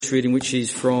Reading, which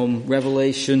is from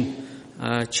Revelation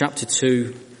chapter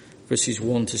 2, verses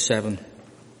 1 to 7.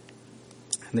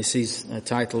 And this is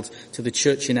titled, "To the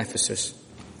Church in Ephesus."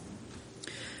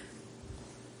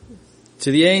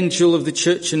 To the angel of the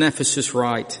church in Ephesus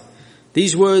write,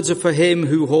 "These words are for him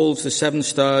who holds the 7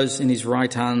 stars in his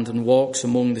right hand and walks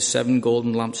among the 7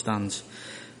 golden lampstands.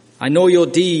 I know your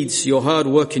deeds, your hard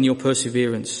work and your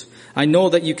perseverance. I know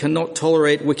that you cannot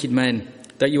tolerate wicked men,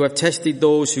 that you have tested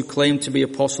those who claim to be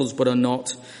apostles but are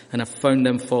not, and have found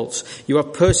them false. You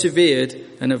have persevered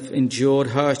and have endured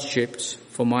hardships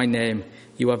for my name.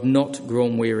 You have not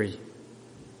grown weary.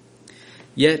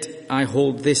 Yet I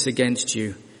hold this against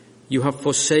you. You have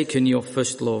forsaken your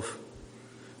first love.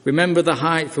 Remember the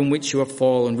height from which you have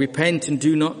fallen. Repent and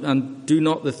do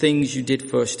not the things you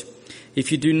did first.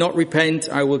 If you do not repent,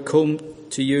 I will come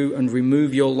to you and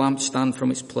remove your lampstand from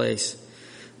its place.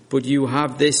 But you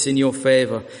have this in your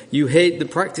favor. You hate the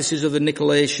practices of the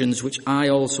Nicolaitans, which I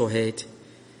also hate.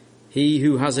 He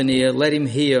who has an ear, let him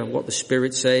hear what the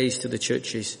Spirit says to the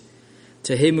churches.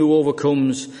 To him who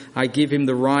overcomes, I give him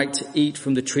the right to eat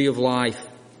from the tree of life,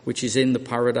 which is in the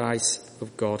paradise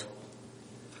of God."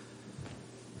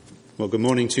 Well, good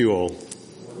morning to you all.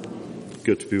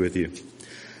 Good to be with you.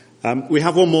 We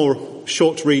have one more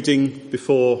short reading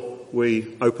before we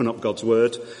open up God's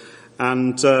Word.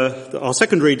 And our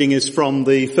second reading is from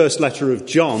the first letter of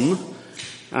John,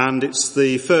 and it's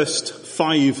the first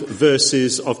 5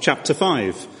 verses of chapter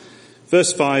 5.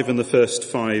 Verse 5 and the first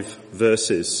 5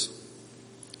 verses.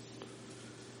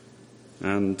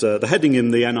 And the heading in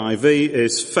the NIV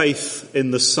is Faith in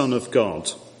the Son of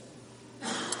God.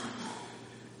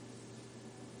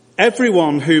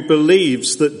 Everyone who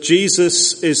believes that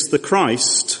Jesus is the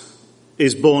Christ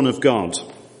is born of God.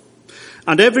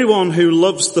 And everyone who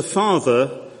loves the Father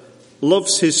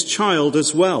loves his child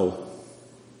as well.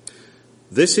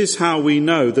 This is how we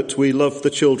know that we love the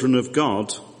children of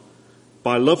God,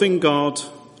 by loving God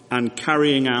and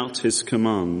carrying out his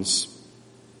commands.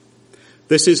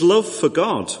 This is love for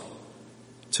God,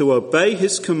 to obey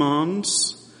his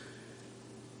commands,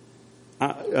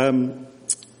 to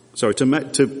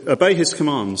obey his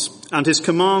commands. And his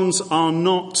commands are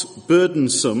not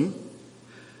burdensome,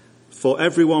 for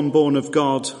everyone born of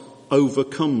God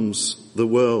overcomes the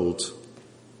world.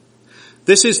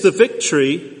 This is the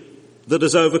victory that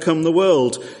has overcome the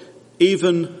world,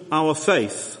 even our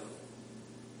faith.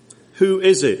 Who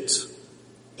is it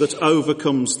that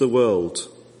overcomes the world?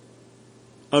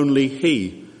 Only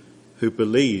he who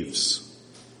believes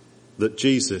that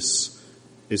Jesus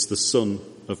is the Son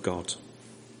of God.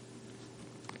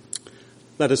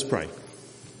 Let us pray.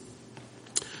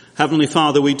 Heavenly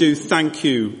Father, we do thank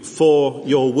you for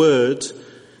your word,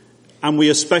 and we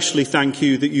especially thank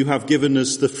you that you have given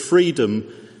us the freedom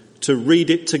to read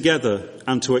it together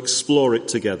and to explore it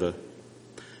together.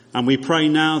 And we pray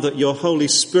now that your Holy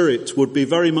Spirit would be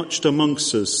very much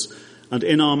amongst us and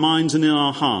in our minds and in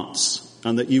our hearts,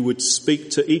 and that you would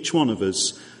speak to each one of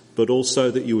us, but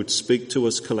also that you would speak to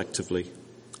us collectively.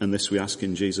 And this we ask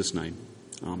in Jesus' name.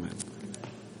 Amen.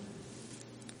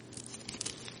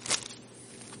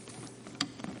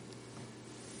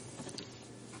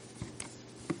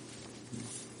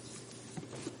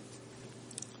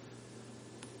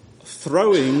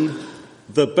 Throwing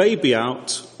the baby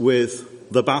out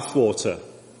with the bathwater.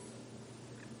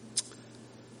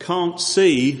 Can't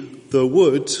see the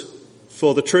wood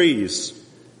for the trees.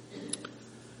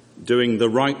 Doing the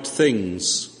right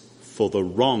things for the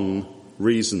wrong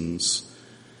reasons.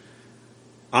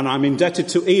 And I'm indebted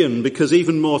to Ian because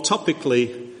even more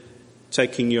topically,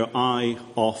 taking your eye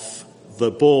off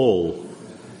the ball.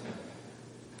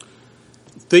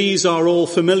 These are all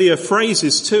familiar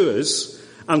phrases to us,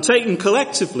 and taken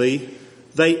collectively,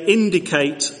 they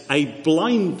indicate a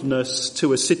blindness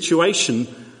to a situation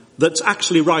that's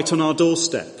actually right on our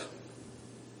doorstep.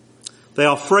 They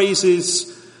are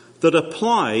phrases that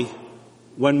apply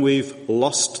when we've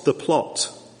lost the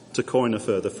plot, to coin a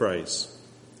further phrase.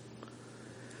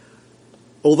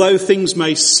 Although things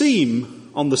may seem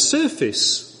on the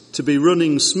surface to be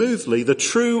running smoothly, the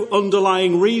true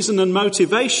underlying reason and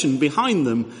motivation behind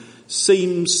them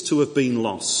seems to have been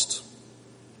lost.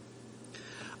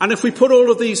 And if we put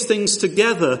all of these things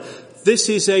together, this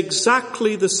is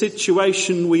exactly the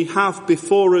situation we have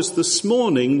before us this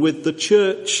morning with the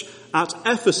church at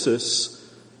Ephesus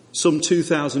some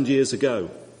 2,000 years ago.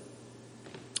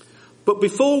 But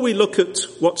before we look at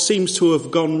what seems to have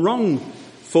gone wrong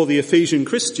for the Ephesian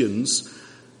Christians,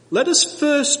 let us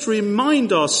first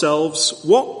remind ourselves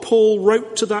what Paul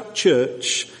wrote to that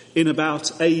church in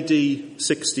about AD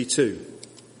 62.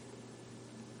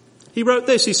 He wrote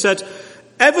this, he said,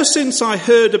 ever since I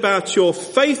heard about your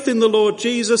faith in the Lord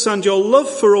Jesus and your love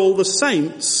for all the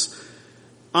saints,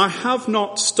 I have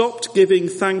not stopped giving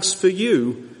thanks for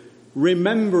you,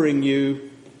 remembering you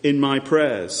in my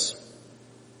prayers.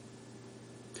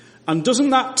 And doesn't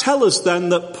that tell us then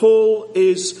that Paul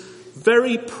is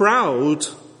very proud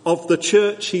of the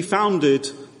church he founded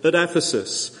at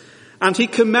Ephesus? And he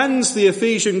commends the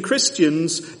Ephesian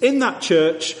Christians in that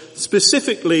church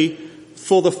specifically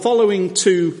for the following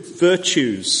two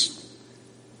virtues: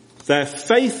 their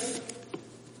faith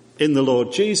in the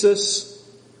Lord Jesus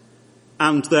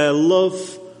and their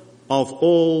love of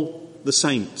all the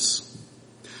saints.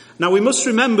 Now we must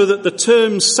remember that the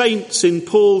term saints in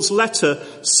Paul's letter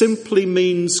simply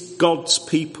means God's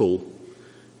people.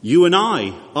 You and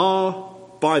I are,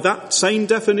 by that same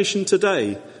definition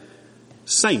today,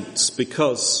 saints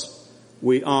because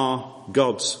we are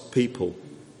God's people.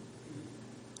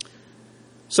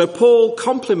 So Paul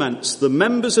compliments the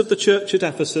members of the church at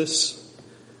Ephesus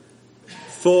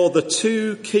for the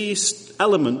two key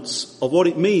elements of what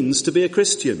it means to be a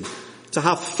Christian: to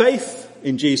have faith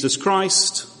in Jesus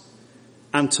Christ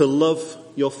and to love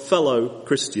your fellow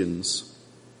Christians.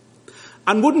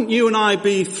 And wouldn't you and I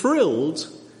be thrilled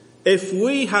if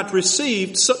we had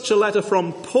received such a letter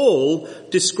from Paul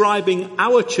describing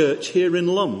our church here in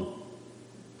Lum?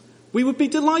 We would be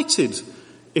delighted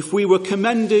if we were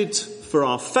commended for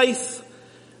our faith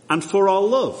and for our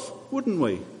love, wouldn't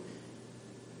we?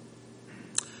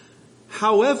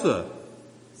 However,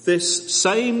 this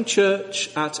same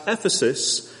church at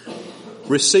Ephesus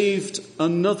received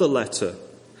another letter,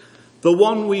 the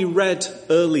one we read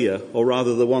earlier, or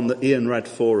rather the one that Ian read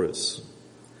for us.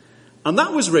 And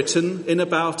that was written in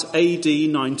about AD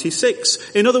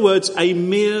 96. In other words, a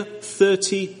mere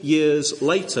 30 years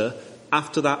later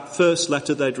after that first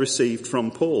letter they'd received from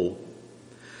Paul.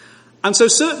 And so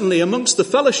certainly amongst the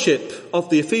fellowship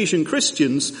of the Ephesian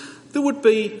Christians, there would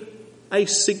be a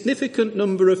significant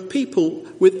number of people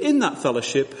within that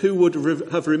fellowship who would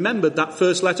have remembered that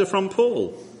first letter from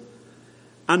Paul.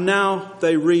 And now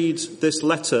they read this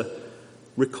letter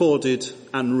recorded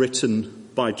and written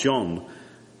by John.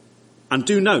 And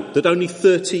do note that only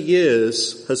 30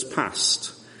 years has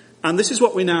passed. And this is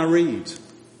what we now read.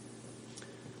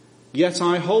 Yet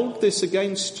I hold this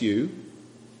against you.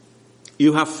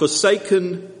 You have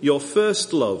forsaken your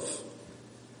first love.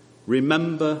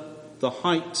 Remember the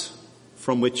height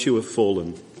from which you have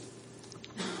fallen.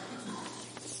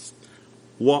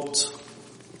 What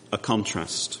a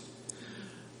contrast.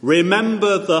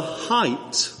 Remember the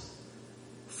height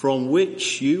from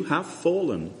which you have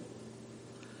fallen.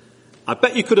 I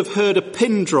bet you could have heard a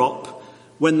pin drop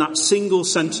when that single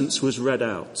sentence was read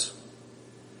out.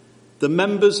 The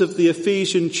members of the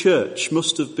Ephesian church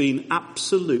must have been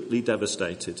absolutely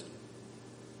devastated.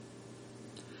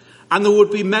 And there would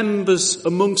be members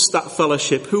amongst that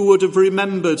fellowship who would have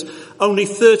remembered only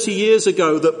 30 years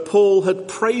ago that Paul had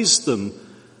praised them,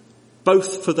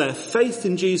 both for their faith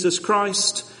in Jesus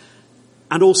Christ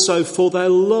and also for their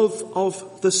love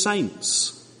of the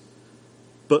saints.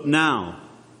 But now,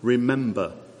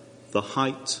 remember the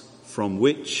height from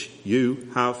which you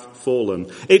have fallen.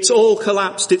 It's all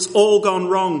collapsed. It's all gone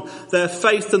wrong. Their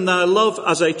faith and their love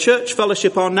as a church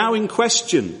fellowship are now in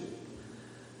question.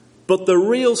 But the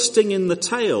real sting in the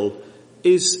tail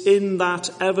is in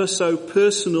that ever so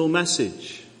personal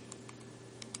message.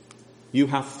 You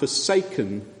have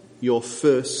forsaken your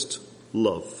first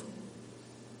love.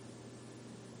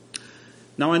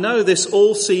 Now I know this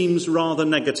all seems rather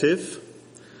negative.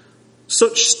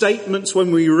 Such statements,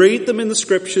 when we read them in the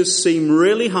scriptures, seem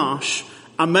really harsh,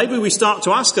 and maybe we start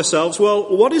to ask ourselves,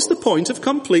 well, what is the point of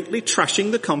completely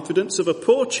trashing the confidence of a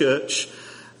poor church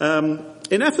in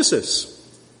Ephesus?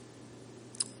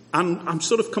 And I'm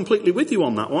sort of completely with you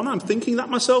on that one. I'm thinking that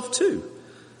myself too.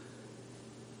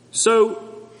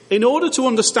 So, in order to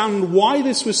understand why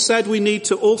this was said, we need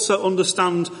to also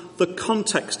understand the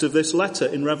context of this letter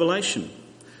in Revelation.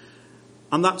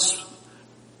 And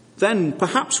then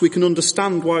perhaps we can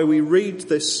understand why we read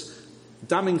this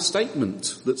damning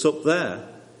statement that's up there,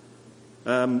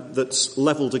 that's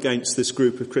levelled against this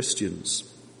group of Christians.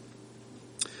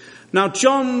 Now,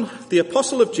 John, the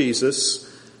apostle of Jesus,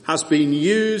 has been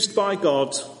used by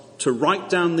God to write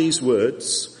down these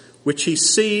words, which he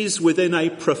sees within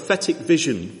a prophetic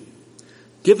vision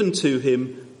given to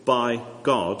him by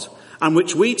God, and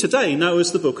which we today know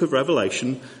as the book of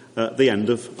Revelation at the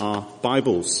end of our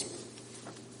Bibles.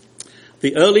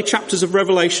 The early chapters of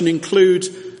Revelation include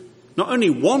not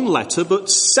only one letter, but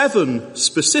 7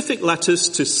 specific letters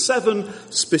to 7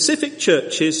 specific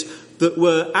churches that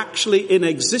were actually in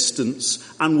existence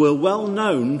and were well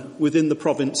known within the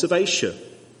province of Asia.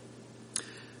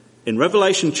 In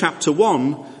Revelation chapter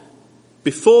 1,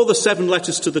 before the 7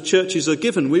 letters to the churches are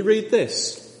given, we read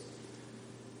this.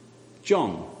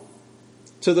 John,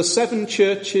 to the 7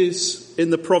 churches in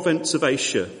the province of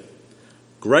Asia,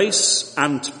 grace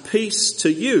and peace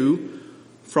to you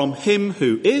from him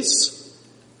who is,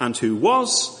 and who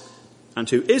was, and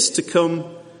who is to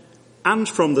come, and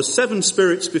from the 7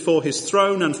 spirits before his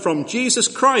throne, and from Jesus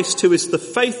Christ, who is the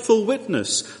faithful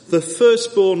witness, the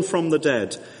firstborn from the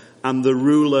dead, and the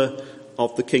ruler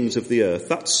of the kings of the earth.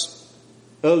 That's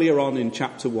earlier on in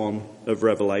chapter 1 of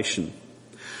Revelation.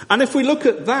 And if we look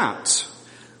at that,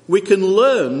 we can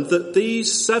learn that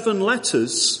these 7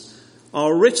 letters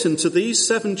are written to these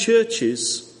 7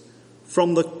 churches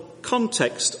from the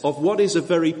context of what is a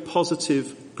very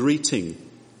positive greeting.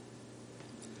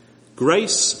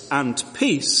 Grace and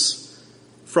peace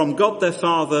from God their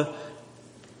Father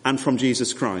and from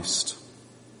Jesus Christ.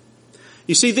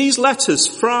 You see, these letters,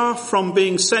 far from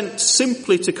being sent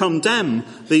simply to condemn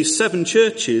these 7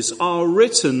 churches, are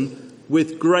written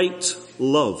with great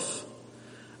love.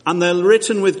 And they're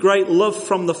written with great love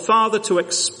from the Father to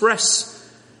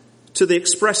the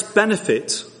express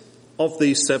benefit of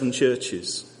these 7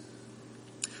 churches.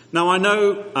 Now I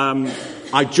know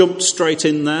I jumped straight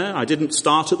in there. I didn't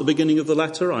start at the beginning of the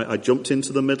letter. I jumped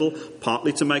into the middle,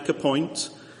 partly to make a point.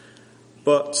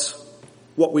 But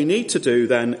what we need to do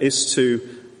then is to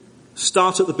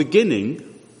start at the beginning.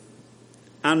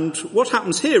 And what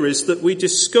happens here is that we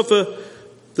discover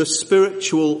the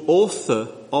spiritual author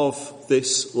of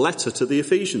this letter to the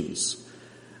Ephesians.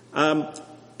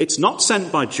 It's not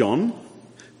sent by John.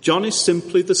 John is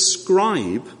simply the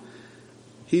scribe.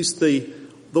 He's the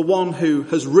one who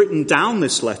has written down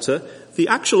this letter. The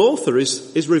actual author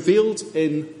is revealed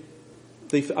in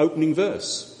the opening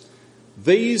verse.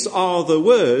 These are the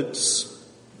words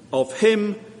of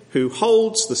him who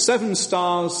holds the 7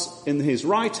 stars in his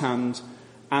right hand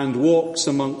and walks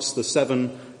amongst the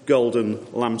 7 golden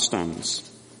lampstands.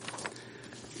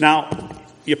 Now,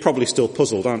 you're probably still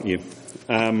puzzled, aren't you?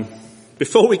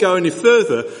 Before we go any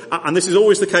further, and this is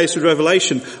always the case with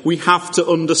Revelation, we have to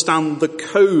understand the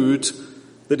code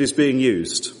that is being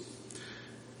used.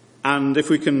 And if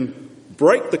we can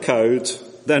break the code,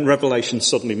 then Revelation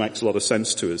suddenly makes a lot of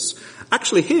sense to us.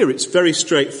 Actually, here it's very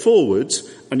straightforward,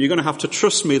 and you're going to have to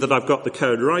trust me that I've got the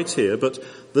code right here, but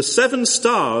the 7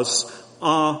 stars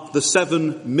are the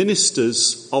 7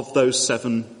 ministers of those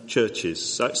 7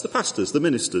 churches. So it's the pastors, the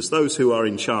ministers, those who are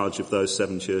in charge of those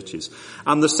 7 churches.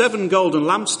 And the 7 golden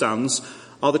lampstands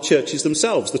are the churches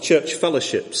themselves, the church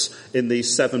fellowships in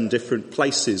these 7 different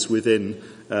places within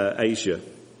Asia.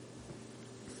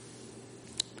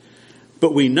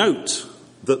 But we note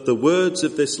that the words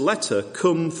of this letter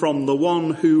come from the one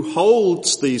who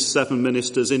holds these 7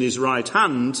 ministers in his right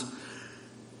hand,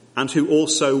 and who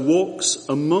also walks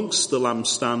amongst the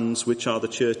lampstands, which are the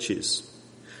churches.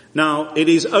 Now, it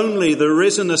is only the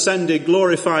risen, ascended,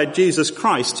 glorified Jesus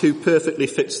Christ who perfectly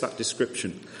fits that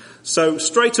description. So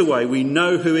straight away we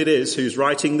know who it is who's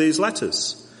writing these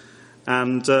letters.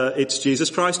 And it's Jesus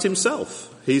Christ himself.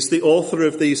 He's the author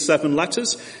of these 7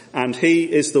 letters, and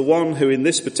he is the one who in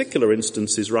this particular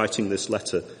instance is writing this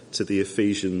letter to the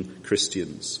Ephesian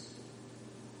Christians.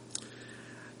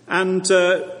 And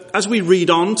as we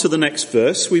read on to the next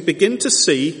verse, we begin to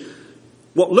see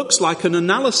what looks like an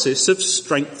analysis of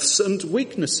strengths and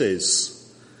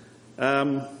weaknesses.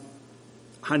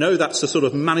 I know that's a sort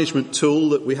of management tool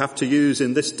that we have to use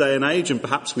in this day and age, and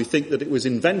perhaps we think that it was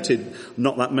invented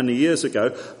not that many years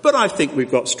ago, but I think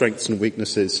we've got strengths and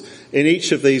weaknesses in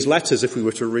each of these letters if we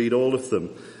were to read all of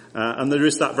them. And there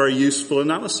is that very useful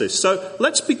analysis. So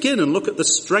let's begin and look at the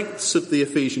strengths of the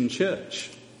Ephesian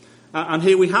church. And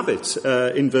here we have it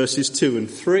in verses 2 and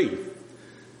 3.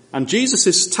 And Jesus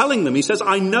is telling them, he says,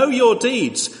 I know your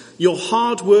deeds, your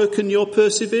hard work and your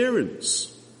perseverance.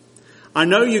 I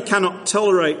know you cannot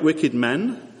tolerate wicked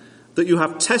men, that you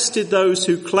have tested those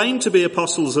who claim to be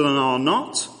apostles and are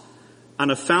not, and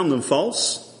have found them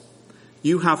false.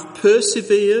 You have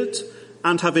persevered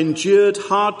and have endured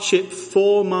hardship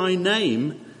for my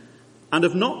name, and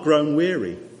have not grown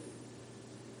weary.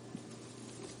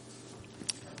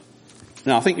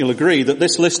 Now, I think you'll agree that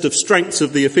this list of strengths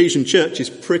of the Ephesian church is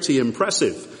pretty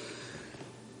impressive.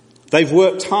 They've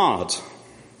worked hard.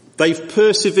 They've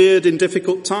persevered in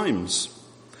difficult times.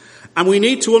 And we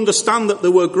need to understand that there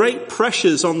were great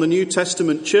pressures on the New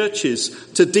Testament churches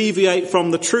to deviate from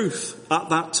the truth at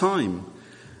that time.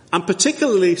 And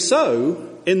particularly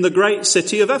so in the great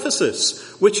city of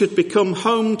Ephesus, which had become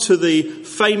home to the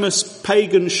famous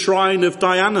pagan shrine of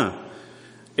Diana.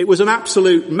 It was an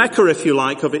absolute Mecca, if you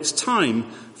like, of its time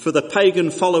for the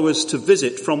pagan followers to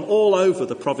visit from all over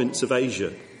the province of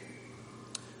Asia.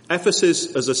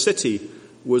 Ephesus as a city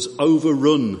was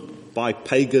overrun by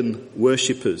pagan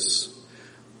worshippers.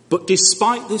 But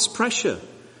despite this pressure,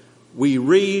 we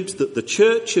read that the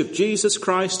Church of Jesus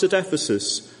Christ at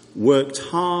Ephesus worked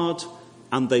hard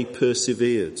and they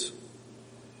persevered.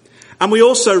 And we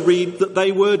also read that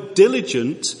they were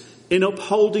diligent in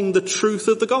upholding the truth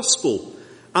of the gospel,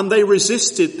 and they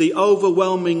resisted the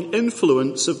overwhelming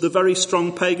influence of the very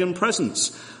strong pagan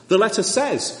presence. The letter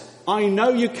says, I know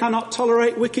you cannot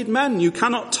tolerate wicked men. You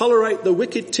cannot tolerate the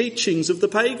wicked teachings of the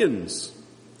pagans.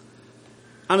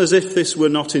 And as if this were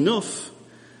not enough,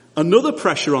 another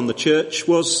pressure on the church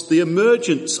was the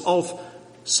emergence of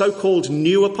so-called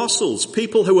new apostles,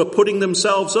 people who were putting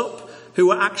themselves up, who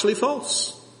were actually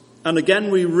false. And again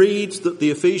we read that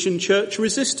the Ephesian church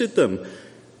resisted them.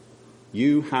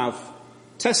 You have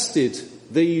tested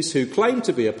these who claim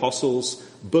to be apostles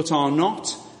but are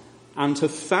not, and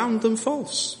have found them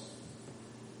false.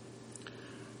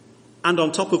 And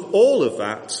on top of all of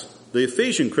that, the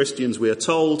Ephesian Christians, we are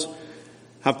told,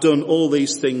 have done all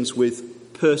these things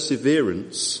with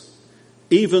perseverance,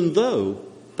 even though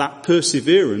that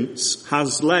perseverance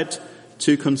has led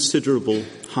to considerable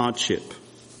hardship.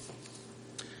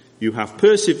 You have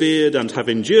persevered and have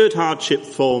endured hardship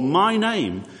for my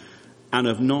name and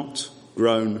have not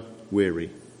grown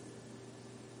weary.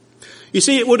 You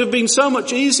see, it would have been so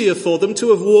much easier for them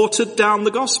to have watered down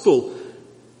the gospel.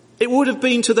 It would have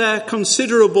been to their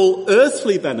considerable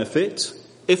earthly benefit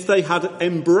if they had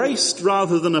embraced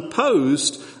rather than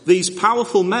opposed these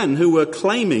powerful men who were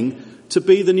claiming to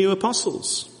be the new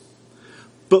apostles.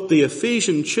 But the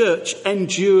Ephesian church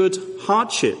endured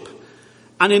hardship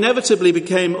and inevitably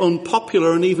became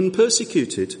unpopular and even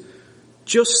persecuted,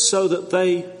 just so that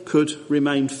they could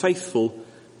remain faithful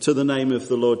to the name of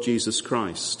the Lord Jesus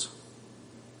Christ.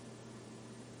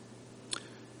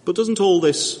 But doesn't all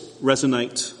this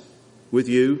resonate with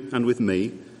you and with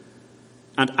me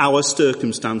and our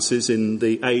circumstances in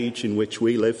the age in which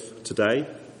we live today?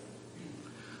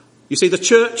 You see, the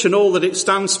church and all that it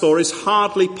stands for is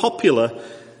hardly popular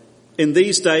in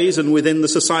these days and within the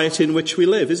society in which we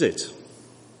live, is it?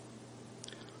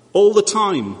 All the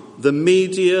time, the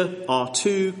media are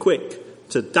too quick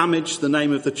to damage the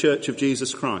name of the Church of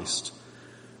Jesus Christ.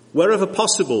 Wherever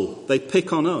possible, they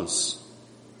pick on us.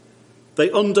 They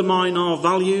undermine our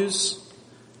values.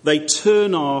 They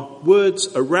turn our words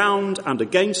around and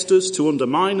against us to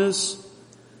undermine us.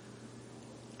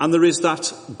 And there is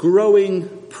that growing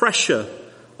pressure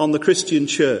on the Christian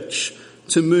church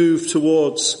to move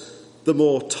towards the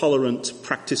more tolerant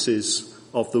practices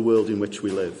of the world in which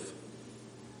we live.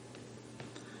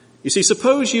 You see,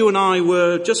 suppose you and I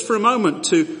were just for a moment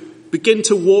to begin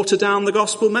to water down the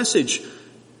gospel message.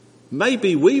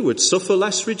 Maybe we would suffer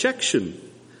less rejection.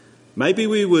 Maybe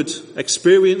we would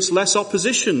experience less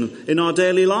opposition in our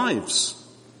daily lives.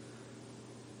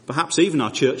 Perhaps even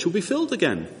our church will be filled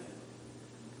again.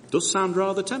 Does sound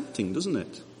rather tempting, doesn't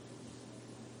it?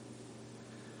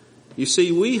 You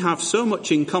see, we have so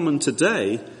much in common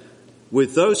today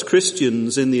with those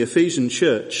Christians in the Ephesian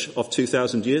church of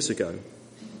 2,000 years ago.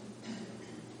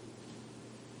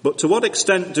 But to what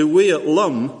extent do we at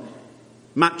Lum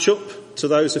match up to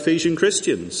those Ephesian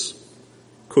Christians?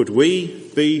 Could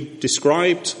we be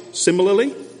described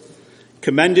similarly?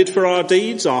 Commended for our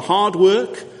deeds, our hard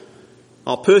work,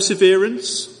 our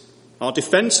perseverance, our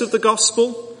defence of the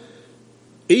gospel,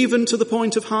 even to the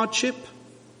point of hardship?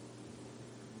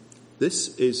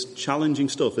 This is challenging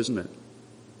stuff, isn't it?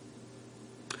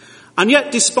 And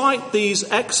yet, despite these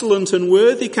excellent and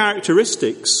worthy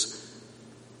characteristics,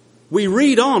 we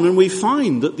read on and we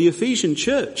find that the Ephesian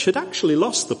church had actually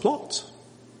lost the plot.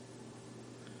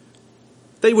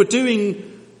 They were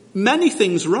doing many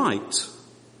things right,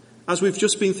 as we've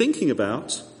just been thinking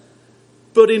about,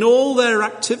 but in all their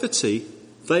activity,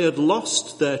 they had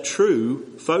lost their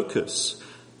true focus.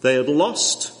 They had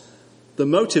lost the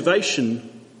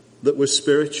motivation that was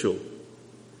spiritual.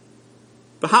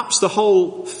 Perhaps the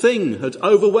whole thing had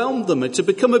overwhelmed them. It had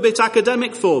become a bit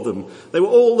academic for them. They were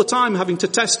all the time having to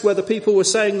test whether people were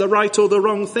saying the right or the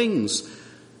wrong things.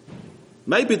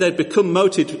 Maybe they'd become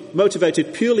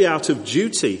motivated purely out of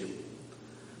duty.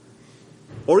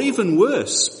 Or even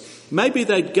worse, maybe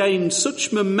they'd gained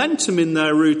such momentum in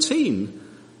their routine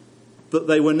that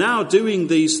they were now doing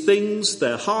these things,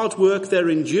 their hard work, their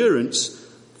endurance,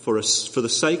 for the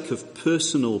sake of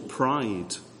personal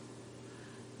pride.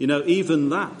 You know, even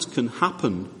that can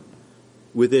happen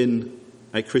within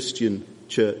a Christian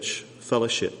church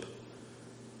fellowship.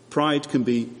 Pride can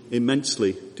be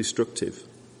immensely destructive.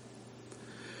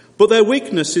 But their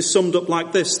weakness is summed up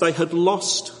like this: they had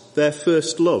lost their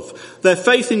first love. Their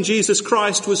faith in Jesus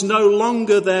Christ was no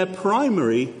longer their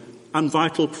primary and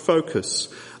vital focus.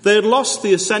 They had lost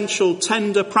the essential,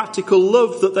 tender, practical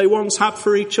love that they once had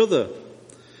for each other.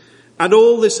 And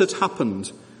all this had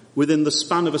happened within the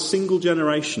span of a single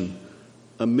generation,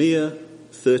 a mere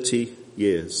 30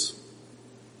 years.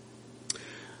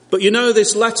 But you know,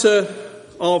 this letter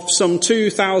of some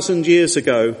 2,000 years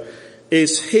ago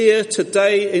is here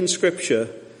today in Scripture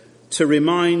to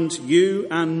remind you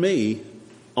and me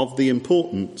of the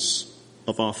importance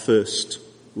of our first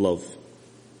love.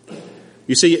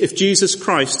 You see, if Jesus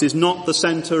Christ is not the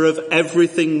centre of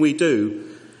everything we do,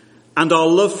 and our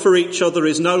love for each other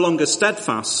is no longer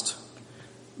steadfast,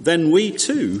 then we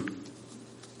too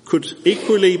could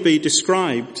equally be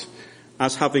described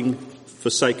as having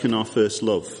forsaken our first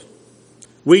love.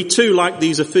 We too, like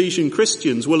these Ephesian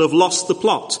Christians, will have lost the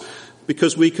plot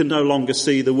because we can no longer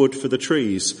see the wood for the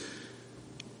trees.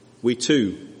 We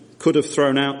too could have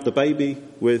thrown out the baby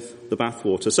with the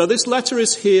bathwater. So this letter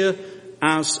is here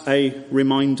as a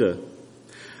reminder.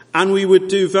 And we would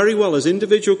do very well as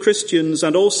individual Christians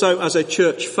and also as a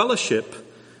church fellowship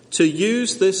to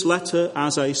use this letter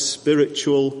as a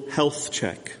spiritual health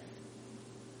check.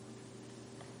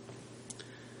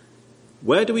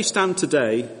 Where do we stand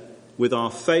today with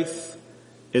our faith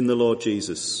in the Lord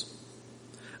Jesus?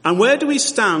 And where do we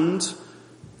stand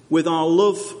with our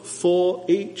love for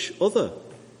each other?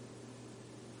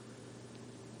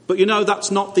 But you know,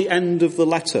 that's not the end of the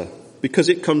letter, because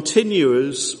it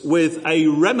continues with a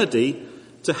remedy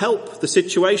to help the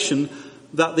situation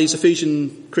that these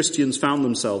Ephesian Christians found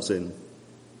themselves in.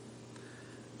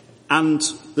 And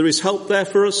there is help there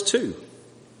for us too.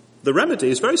 The remedy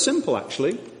is very simple,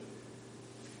 actually.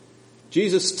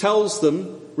 Jesus tells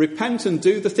them, repent and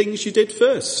do the things you did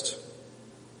first.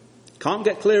 Can't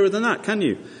get clearer than that, can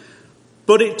you?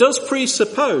 But it does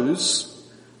presuppose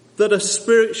that a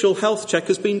spiritual health check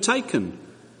has been taken,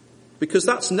 because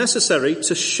that's necessary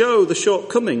to show the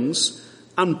shortcomings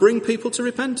and bring people to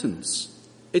repentance.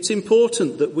 It's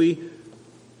important that we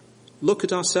look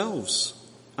at ourselves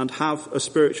and have a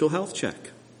spiritual health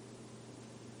check.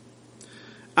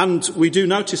 And we do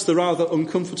notice the rather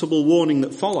uncomfortable warning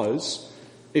that follows.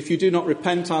 If you do not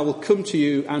repent, I will come to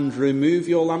you and remove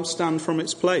your lampstand from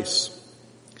its place.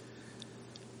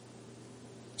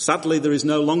 Sadly, there is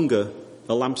no longer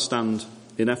a lampstand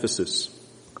in Ephesus.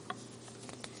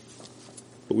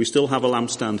 But we still have a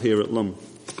lampstand here at Lum.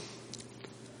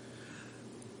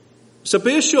 So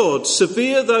be assured,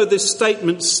 severe though this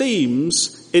statement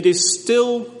seems, it is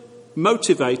still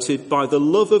motivated by the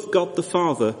love of God the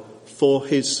Father for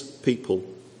his people.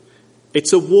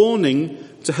 It's a warning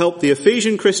to help the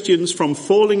Ephesian Christians from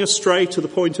falling astray to the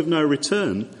point of no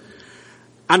return.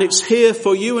 And it's here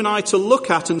for you and I to look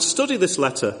at and study this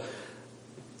letter.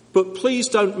 But please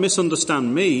don't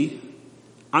misunderstand me.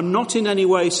 I'm not in any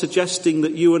way suggesting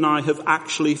that you and I have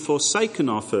actually forsaken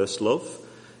our first love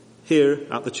here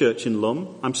at the church in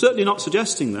Lum. I'm certainly not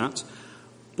suggesting that.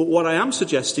 But what I am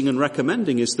suggesting and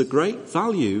recommending is the great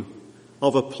value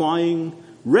of applying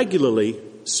regularly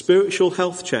spiritual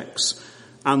health checks,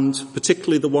 and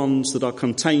particularly the ones that are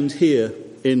contained here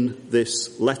in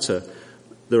this letter.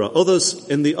 There are others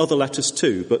in the other letters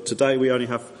too, but today we only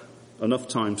have enough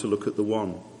time to look at the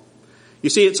one. You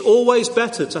see, it's always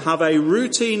better to have a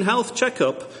routine health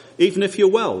checkup, even if you're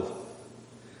well.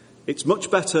 It's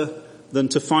much better than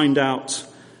to find out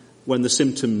when the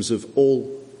symptoms have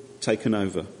all taken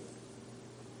over.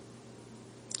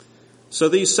 So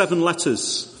these 7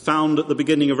 letters found at the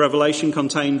beginning of Revelation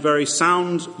contain very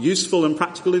sound, useful and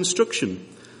practical instruction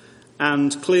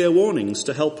and clear warnings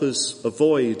to help us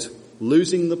avoid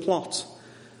losing the plot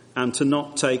and to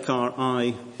not take our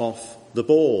eye off the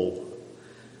ball.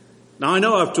 Now, I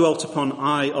know I've dwelt upon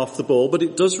eye off the ball, but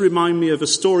it does remind me of a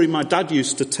story my dad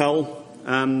used to tell.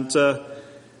 And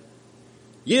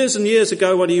years and years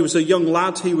ago, when he was a young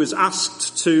lad, he was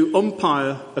asked to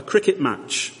umpire a cricket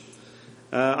match.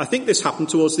 I think this happened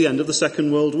towards the end of the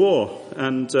Second World War.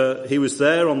 And he was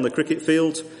there on the cricket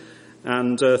field,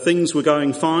 and things were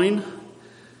going fine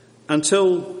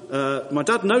until my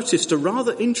dad noticed a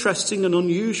rather interesting and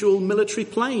unusual military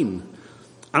plane.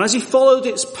 And as he followed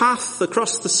its path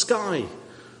across the sky,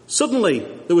 suddenly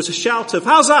there was a shout of,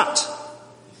 "How's that?"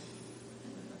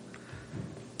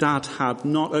 Dad had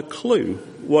not a clue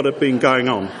what had been going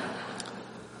on.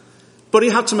 But he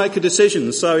had to make a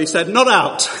decision, so he said, "Not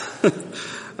out."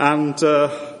 And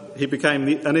he became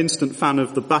an instant fan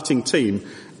of the batting team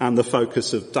and the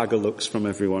focus of dagger looks from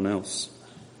everyone else.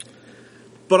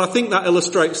 But I think that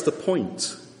illustrates the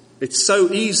point. It's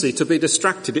so easy to be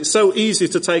distracted. It's so easy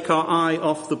to take our eye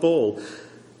off the ball.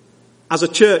 As a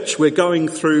church, we're going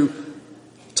through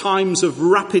times of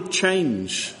rapid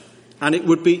change. and it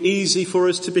would be easy for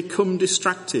us to become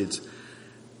distracted.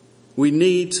 We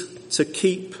need to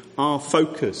keep our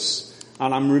focus.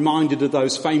 And I'm reminded of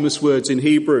those famous words in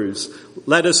Hebrews.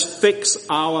 Let us fix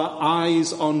our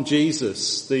eyes on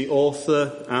Jesus, the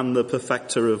author and the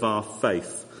perfecter of our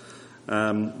faith.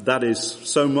 That is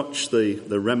so much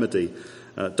the remedy.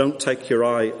 Don't take your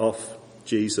eye off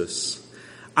Jesus.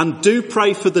 And do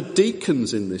pray for the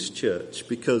deacons in this church,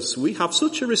 because we have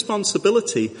such a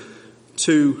responsibility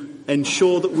to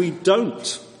ensure that we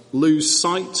don't lose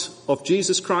sight of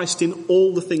Jesus Christ in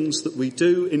all the things that we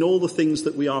do, in all the things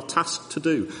that we are tasked to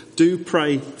do. Do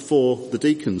pray for the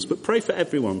deacons, but pray for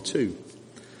everyone too.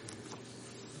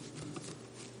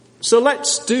 So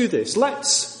let's do this.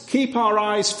 Let's keep our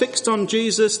eyes fixed on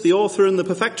Jesus, the author and the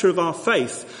perfecter of our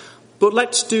faith, but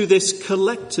let's do this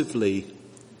collectively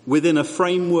within a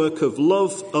framework of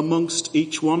love amongst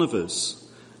each one of us,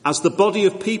 as the body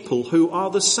of people who are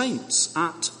the saints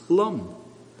at Lum.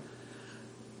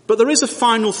 But there is a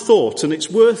final thought, and it's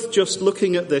worth just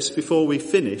looking at this before we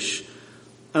finish.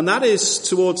 And that is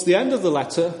towards the end of the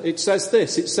letter, it says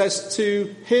this. It says,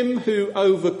 to him who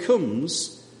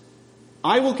overcomes,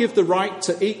 I will give the right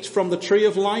to eat from the tree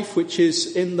of life, which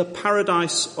is in the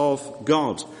paradise of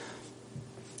God.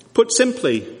 Put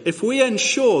simply, if we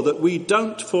ensure that we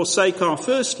don't forsake our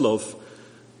first love,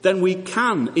 then we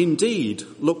can indeed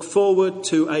look forward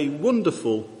to a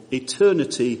wonderful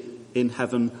eternity in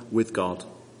heaven with God.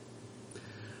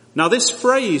 Now, this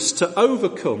phrase, to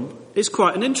overcome, is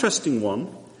quite an interesting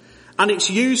one, and it's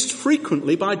used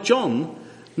frequently by John,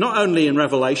 not only in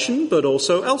Revelation, but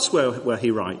also elsewhere where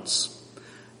he writes.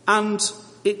 And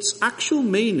its actual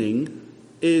meaning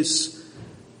is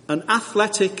an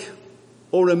athletic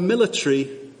or a military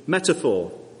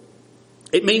metaphor.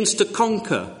 It means to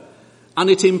conquer, and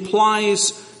it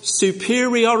implies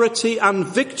superiority and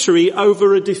victory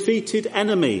over a defeated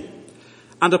enemy.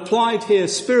 And applied here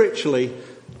spiritually,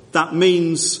 that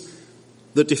means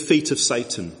the defeat of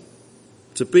Satan.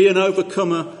 To be an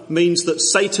overcomer means that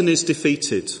Satan is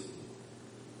defeated.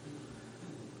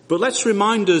 But let's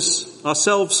remind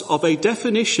ourselves of a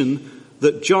definition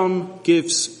that John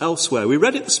gives elsewhere. We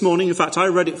read it this morning. In fact, I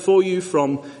read it for you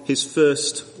from his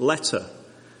first letter.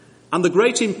 And the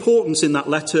great importance in that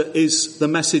letter is the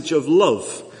message of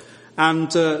love.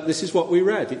 And this is what we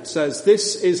read. It says,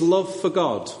 this is love for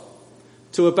God,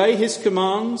 to obey his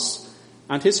commands.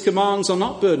 And his commands are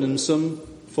not burdensome,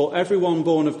 for everyone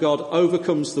born of God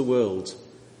overcomes the world.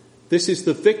 This is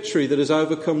the victory that has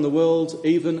overcome the world,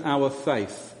 even our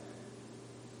faith.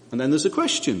 And then there's a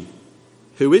question.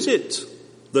 Who is it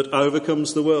that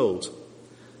overcomes the world?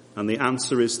 And the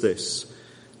answer is this.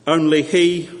 Only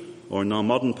he, or in our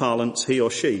modern parlance, he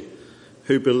or she,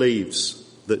 who believes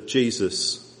that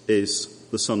Jesus is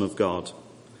the Son of God.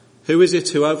 Who is it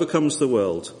who overcomes the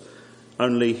world?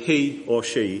 Only he or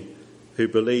she who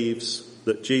believes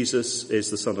that Jesus is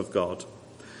the Son of God.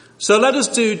 So let us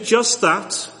do just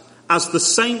that as the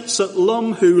saints at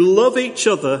Lum who love each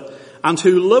other and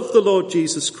who love the Lord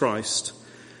Jesus Christ.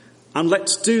 And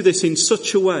let's do this in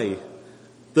such a way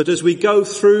that as we go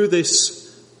through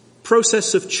this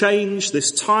process of change,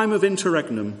 this time of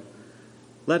interregnum,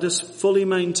 let us fully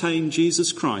maintain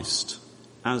Jesus Christ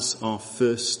as our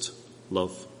first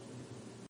love.